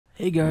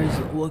Hey guys,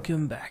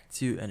 welcome back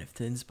to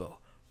NFT Inspo.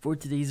 For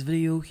today's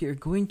video, we are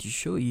going to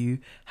show you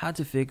how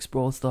to fix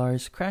Brawl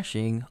Stars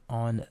crashing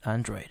on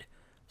Android.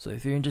 So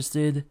if you're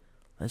interested,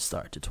 let's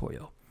start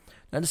tutorial.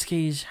 Now in this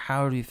case,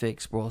 how do you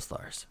fix Brawl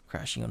Stars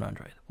crashing on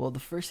Android? Well, the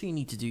first thing you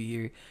need to do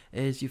here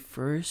is you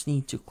first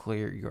need to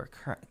clear your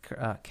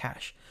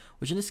cache,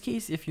 which in this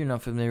case, if you're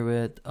not familiar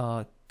with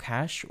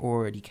cache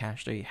or the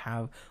cache that you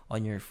have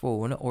on your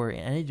phone or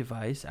any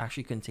device,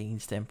 actually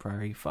contains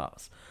temporary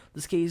files. In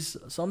this case,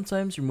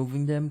 sometimes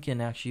removing them can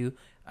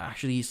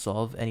actually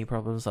solve any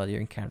problems that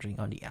you're encountering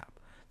on the app.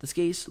 In this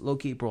case,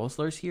 locate Brawl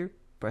Stars here,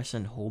 press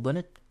and hold on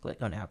it,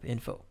 click on app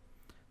info.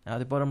 Now at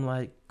the bottom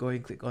right, go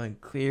and click on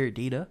clear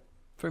data.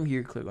 From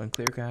here, click on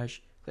clear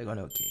cache, click on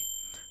OK.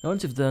 Now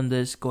once you've done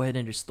this, go ahead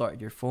and restart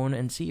your phone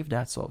and see if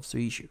that solves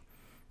the issue.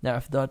 Now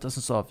if that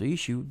doesn't solve the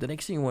issue, the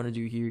next thing you want to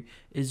do here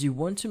is you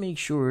want to make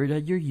sure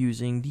that you're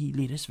using the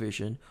latest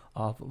version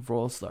of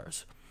Brawl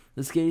Stars.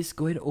 In this case,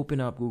 go ahead and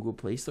open up Google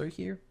Play Store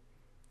here.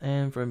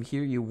 And from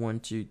here, you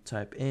want to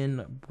type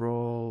in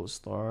Brawl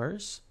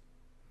Stars.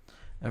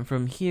 And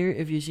from here,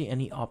 if you see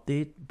any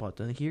update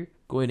button here,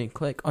 go ahead and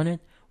click on it.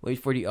 Wait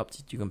for the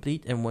update to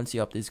complete. And once the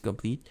update is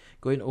complete,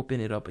 go ahead and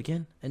open it up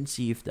again and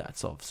see if that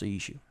solves the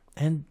issue.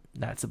 And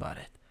that's about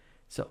it.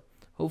 So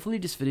hopefully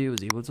this video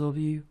was able to help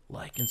you.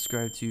 Like and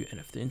subscribe to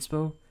NFT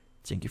Inspo.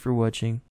 Thank you for watching.